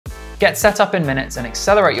Get set up in minutes and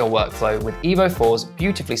accelerate your workflow with EVO 4's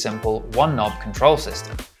beautifully simple one-knob control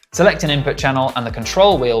system. Select an input channel and the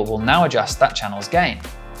control wheel will now adjust that channel's gain.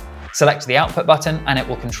 Select the output button and it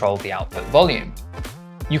will control the output volume.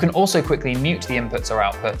 You can also quickly mute the inputs or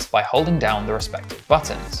outputs by holding down the respective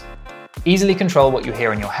buttons. Easily control what you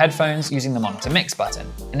hear in your headphones using the Monitor Mix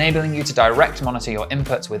button, enabling you to direct monitor your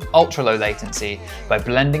inputs with ultra-low latency by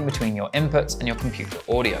blending between your inputs and your computer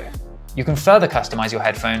audio. You can further customize your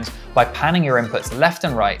headphones by panning your inputs left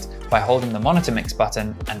and right by holding the Monitor Mix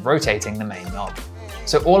button and rotating the main knob.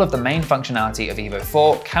 So all of the main functionality of EVO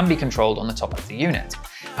 4 can be controlled on the top of the unit.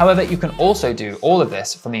 However, you can also do all of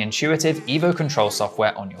this from the intuitive EVO control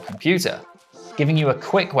software on your computer, giving you a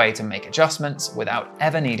quick way to make adjustments without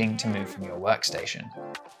ever needing to move from your workstation.